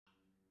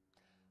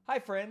Hi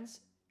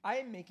friends, I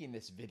am making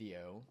this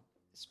video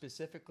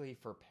specifically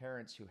for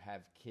parents who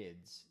have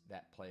kids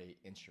that play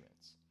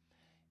instruments.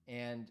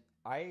 And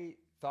I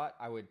thought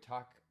I would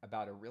talk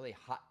about a really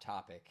hot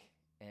topic,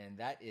 and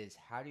that is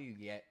how do you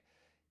get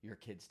your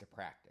kids to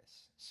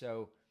practice?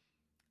 So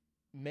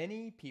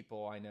many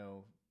people I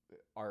know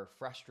are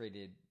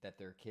frustrated that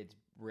their kids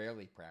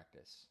rarely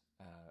practice,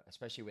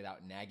 especially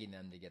without nagging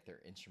them to get their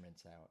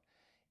instruments out.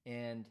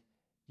 And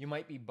you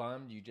might be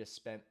bummed you just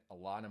spent a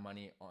lot of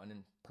money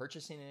on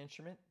purchasing an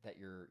instrument that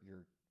your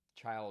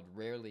child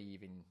rarely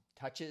even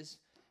touches.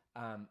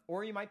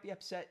 Or you might be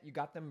upset you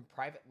got them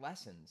private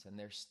lessons and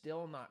they're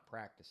still not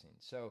practicing.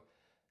 So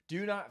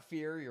do not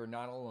fear, you're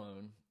not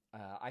alone.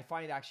 I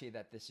find actually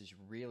that this is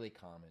really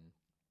common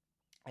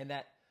and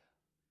that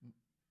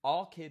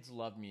all kids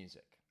love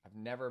music. I've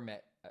never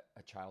met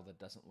a child that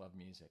doesn't love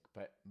music,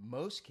 but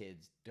most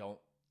kids don't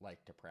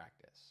like to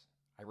practice.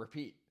 I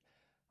repeat,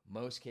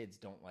 most kids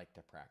don't like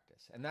to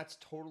practice, and that's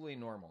totally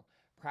normal.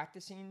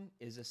 Practicing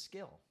is a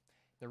skill.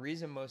 The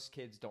reason most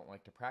kids don't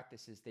like to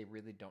practice is they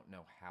really don't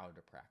know how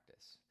to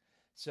practice.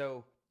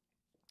 So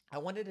I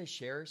wanted to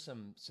share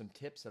some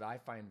tips that I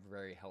find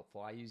very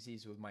helpful. I use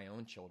these with my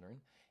own children.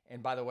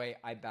 And by the way,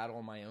 I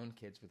battle my own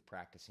kids with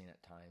practicing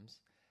at times.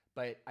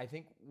 But I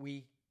think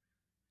we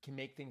can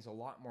make things a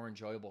lot more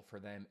enjoyable for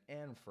them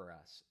and for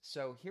us.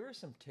 So here are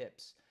some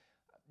tips.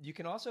 You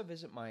can also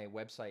visit my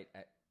website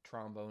at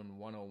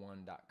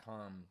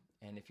trombone101.com.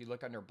 And if you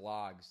look under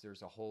blogs,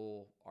 there's a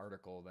whole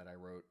article that I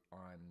wrote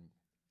on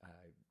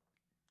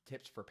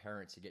tips for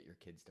parents to get your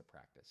kids to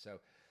practice. So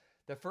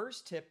the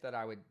first tip that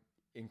I would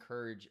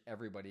encourage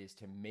everybody is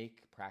to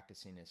make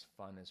practicing as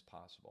fun as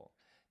possible.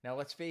 Now,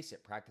 let's face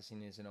it,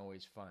 practicing isn't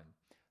always fun.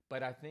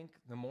 But I think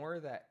the more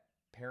that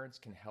parents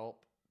can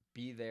help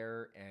be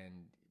there and,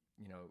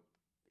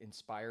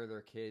 inspire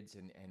their kids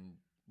and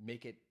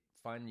make it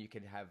fun, you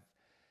could have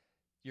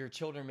your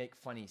children make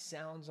funny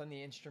sounds on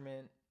the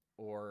instrument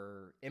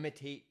or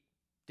imitate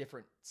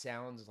different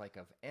sounds like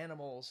of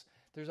animals.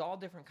 There's all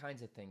different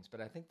kinds of things,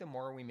 but I think the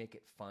more we make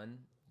it fun,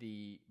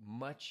 the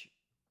much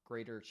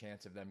greater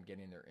chance of them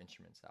getting their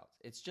instruments out.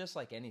 It's just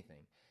like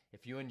anything.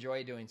 If you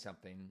enjoy doing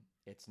something,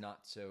 it's not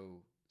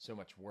so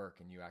much work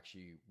and you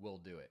actually will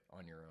do it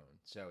on your own.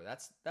 So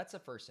that's the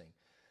first thing.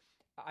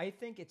 I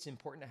think it's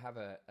important to have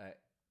a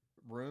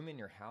room in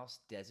your house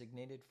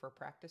designated for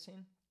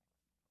practicing.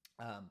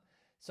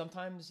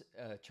 Sometimes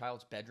a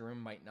child's bedroom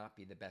might not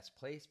be the best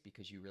place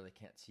because you really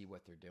can't see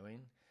what they're doing.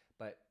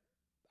 But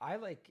I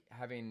like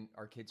having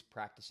our kids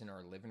practice in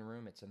our living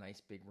room. It's a nice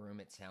big room.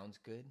 It sounds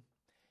good.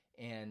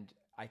 And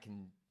I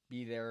can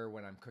be there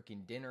when I'm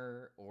cooking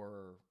dinner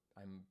or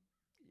I'm,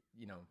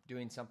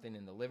 doing something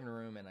in the living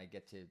room and I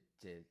get to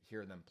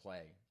hear them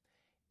play.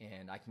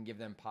 And I can give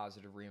them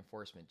positive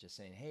reinforcement, just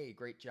saying, hey,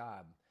 great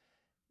job.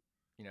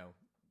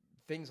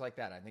 Things like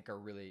that I think are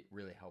really,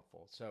 really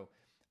helpful. So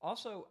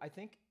also, I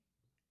think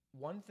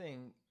one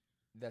thing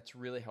that's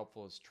really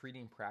helpful is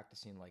treating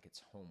practicing like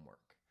it's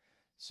homework.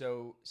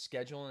 So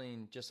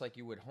scheduling, just like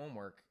you would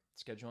homework,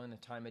 scheduling a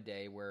time of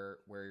day where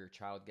your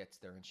child gets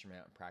their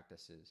instrument and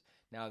practices.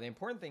 Now, the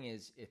important thing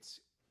is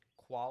it's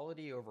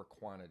quality over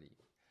quantity.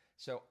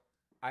 So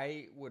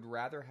I would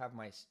rather have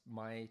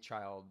my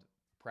child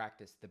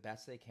practice the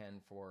best they can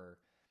for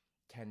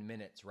 10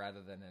 minutes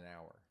rather than an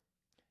hour.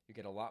 You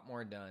get a lot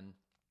more done.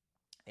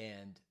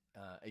 And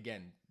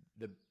again,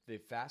 the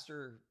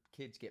faster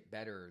kids get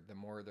better, the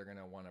more they're going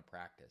to want to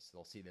practice.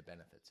 They'll see the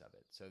benefits of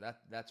it. So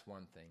that's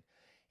one thing.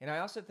 And I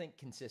also think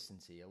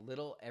consistency, a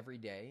little every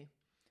day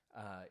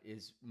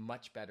is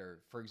much better.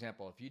 For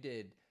example, if you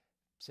did,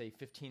 say,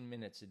 15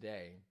 minutes a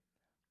day,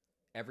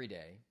 every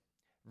day,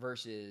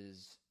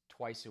 versus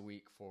twice a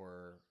week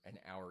for an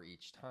hour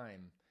each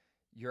time,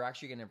 you're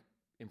actually going to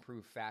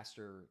improve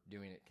faster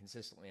doing it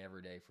consistently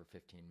every day for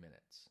 15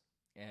 minutes.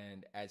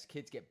 And as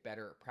kids get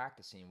better at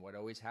practicing, what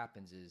always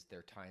happens is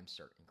their times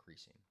start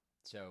increasing.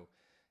 So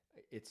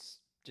it's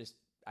just,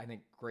 I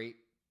think, great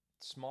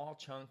small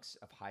chunks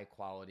of high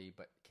quality,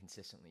 but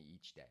consistently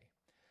each day.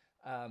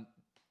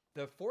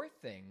 The fourth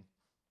thing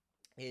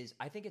is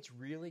I think it's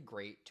really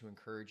great to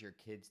encourage your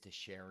kids to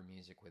share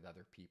music with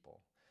other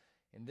people.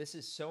 And this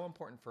is so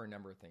important for a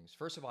number of things.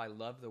 First of all, I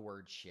love the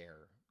word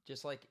share.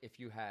 Just like if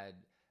you had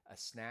a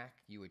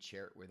snack, you would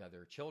share it with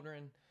other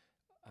children,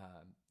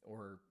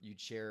 or you'd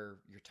share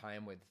your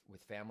time with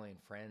family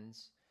and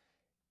friends.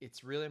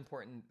 It's really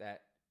important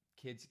that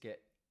kids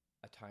get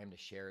a time to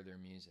share their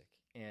music.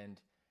 And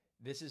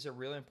this is a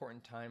really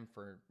important time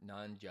for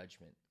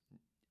non-judgment.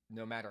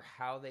 No matter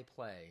how they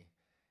play,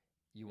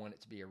 you want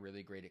it to be a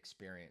really great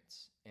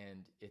experience.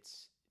 And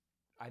it's,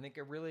 I think,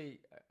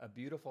 a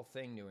beautiful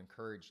thing to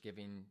encourage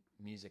giving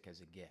music as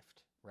a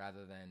gift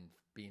rather than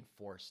being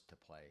forced to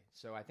play.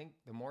 So I think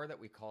the more that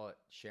we call it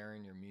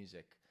sharing your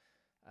music,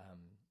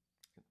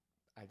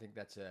 I think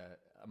that's a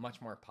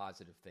much more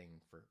positive thing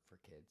for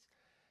kids.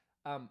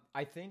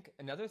 I think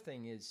another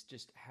thing is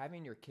just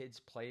having your kids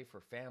play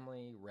for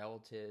family,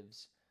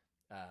 relatives,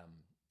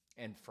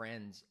 and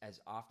friends as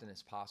often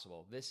as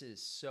possible. This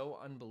is so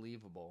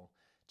unbelievable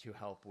to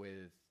help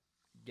with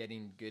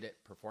getting good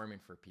at performing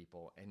for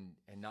people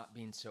and not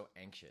being so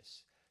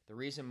anxious. The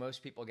reason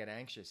most people get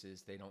anxious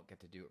is they don't get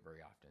to do it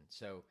very often.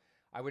 So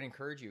I would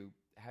encourage you,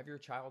 have your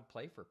child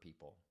play for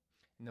people.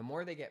 And the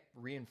more they get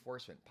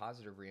reinforcement,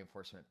 positive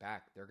reinforcement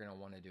back, they're going to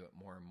want to do it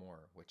more and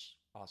more, which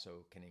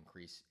also can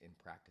increase in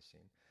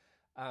practicing.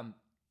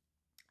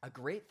 A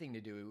great thing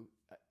to do,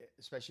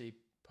 especially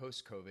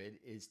post-COVID,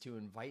 is to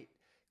invite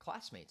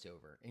classmates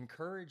over.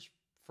 Encourage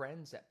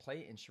friends that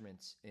play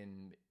instruments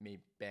in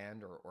maybe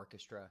band or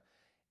orchestra,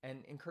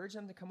 and encourage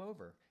them to come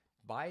over.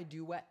 Buy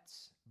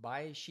duets,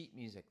 buy sheet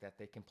music that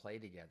they can play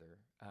together.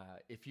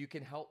 If you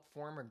can help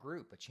form a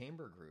group, a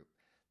chamber group,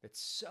 that's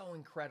so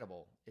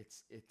incredible.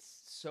 It's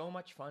so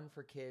much fun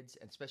for kids,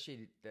 and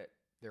especially that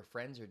their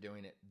friends are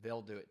doing it,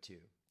 they'll do it too.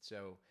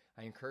 So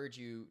I encourage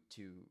you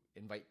to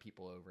invite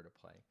people over to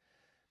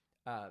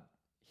play.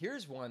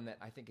 Here's one that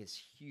I think is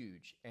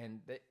huge,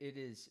 and that it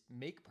is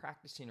make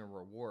practicing a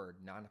reward,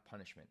 not a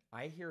punishment.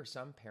 I hear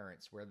some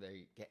parents where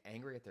they get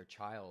angry at their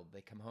child.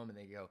 They come home and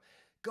they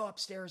go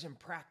upstairs and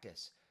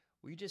practice.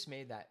 We just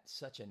made that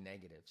such a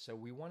negative. So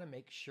we want to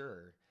make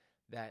sure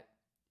that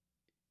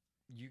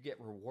you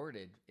get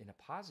rewarded in a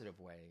positive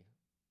way,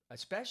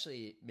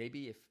 especially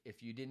maybe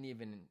if you didn't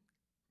even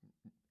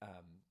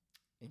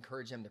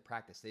encourage them to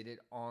practice. They did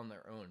it on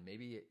their own.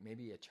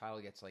 Maybe a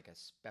child gets like a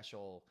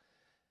special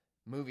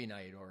movie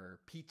night or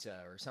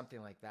pizza or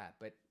something like that.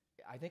 But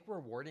I think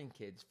rewarding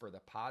kids for the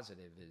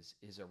positive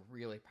is a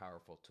really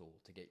powerful tool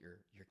to get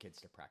your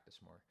kids to practice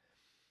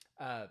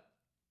more.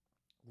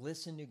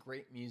 Listen to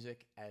great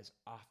music as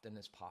often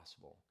as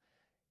possible.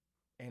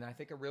 And I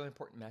think a really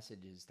important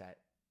message is that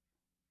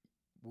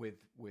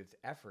with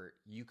effort,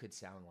 you could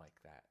sound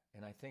like that.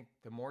 And I think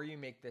the more you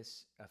make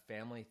this a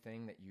family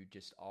thing that you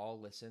just all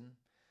listen,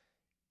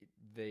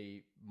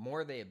 the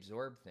more they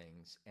absorb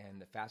things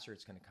and the faster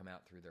it's going to come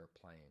out through their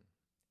playing.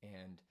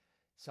 And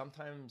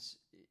sometimes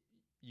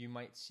you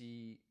might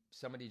see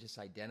somebody just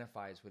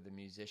identifies with a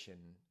musician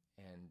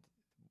and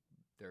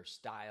their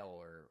style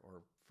or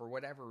for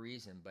whatever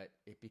reason, but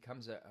it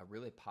becomes a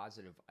really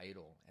positive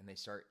idol and they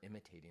start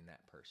imitating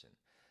that person.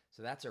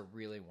 So that's a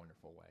really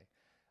wonderful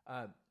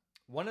way.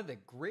 One of the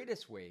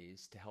greatest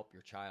ways to help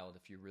your child,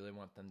 if you really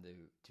want them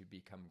to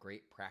become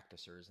great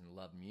practicers and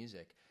love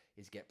music,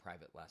 is get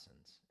private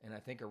lessons. And I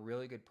think a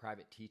really good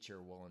private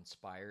teacher will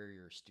inspire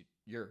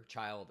your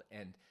child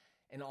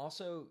and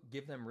also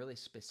give them really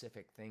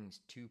specific things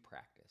to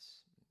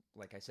practice.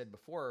 Like I said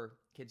before,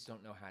 kids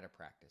don't know how to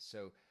practice.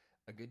 So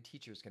a good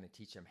teacher is going to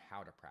teach them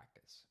how to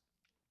practice.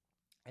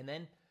 And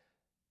then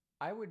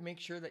I would make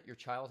sure that your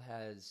child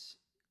has,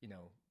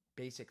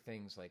 basic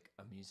things like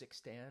a music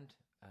stand.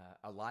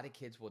 A lot of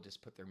kids will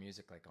just put their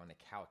music like on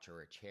a couch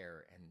or a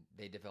chair and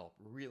they develop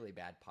really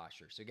bad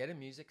posture. So get a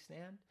music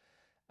stand,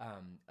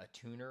 a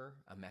tuner,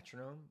 a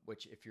metronome,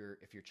 which if your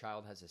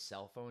child has a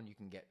cell phone, you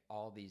can get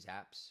all these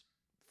apps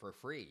for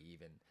free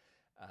even.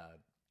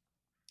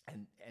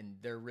 And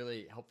they're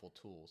really helpful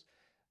tools.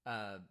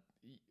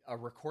 A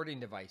recording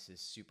device is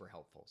super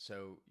helpful.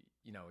 So,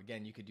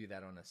 again, you could do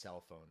that on a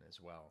cell phone as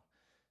well.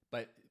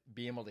 But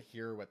being able to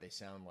hear what they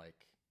sound like,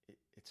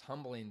 it's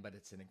humbling, but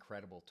it's an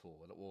incredible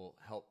tool. It will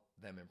help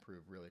them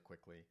improve really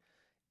quickly.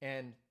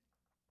 And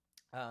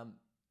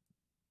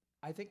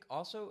I think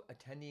also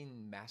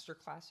attending master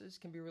classes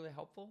can be really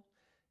helpful.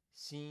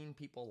 Seeing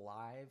people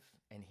live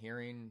and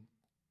hearing,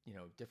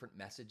 different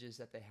messages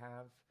that they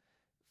have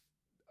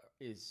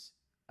is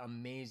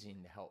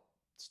amazing to help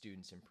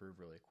students improve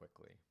really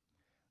quickly.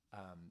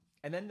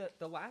 And then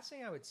the last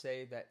thing I would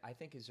say that I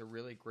think is a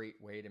really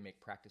great way to make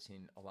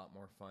practicing a lot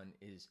more fun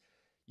is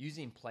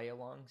using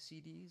play-along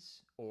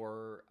CDs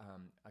or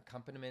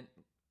accompaniment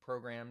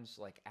programs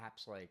like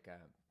apps like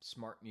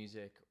Smart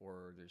Music,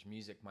 or there's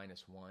Music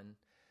Minus One.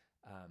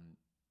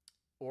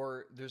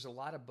 Or there's a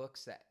lot of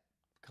books that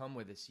come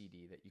with a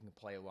CD that you can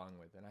play along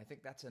with. And I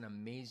think that's an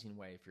amazing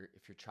way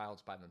if your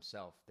child's by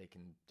themselves, they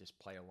can just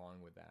play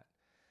along with that.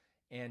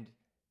 And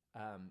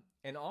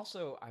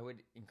also I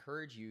would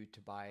encourage you to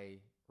buy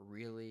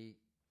really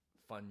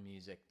fun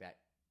music that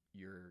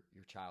your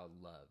child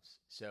loves.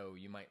 So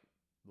you might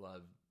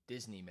love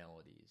Disney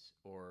melodies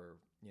or,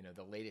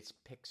 the latest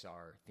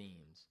Pixar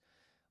themes,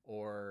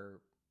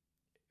 or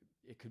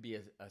it could be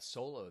a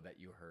solo that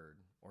you heard,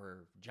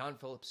 or John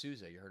Philip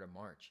Sousa, you heard a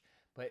march.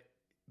 But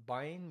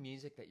buying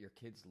music that your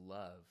kids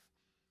love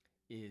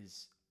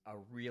is a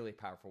really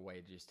powerful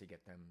way just to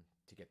get them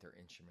to get their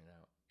instrument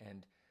out.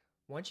 And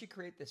once you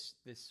create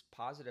this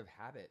positive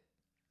habit,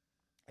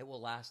 it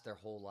will last their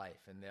whole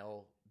life and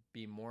they'll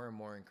be more and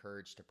more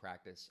encouraged to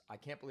practice. I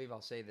can't believe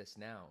I'll say this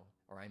now,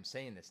 or I'm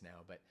saying this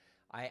now, but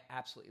I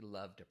absolutely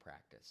love to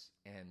practice.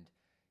 And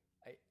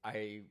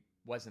I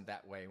wasn't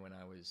that way when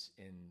I was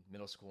in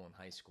middle school and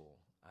high school.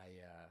 I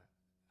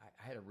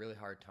had a really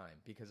hard time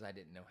because I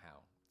didn't know how.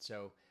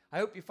 So I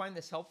hope you find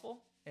this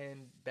helpful,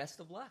 and best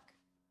of luck.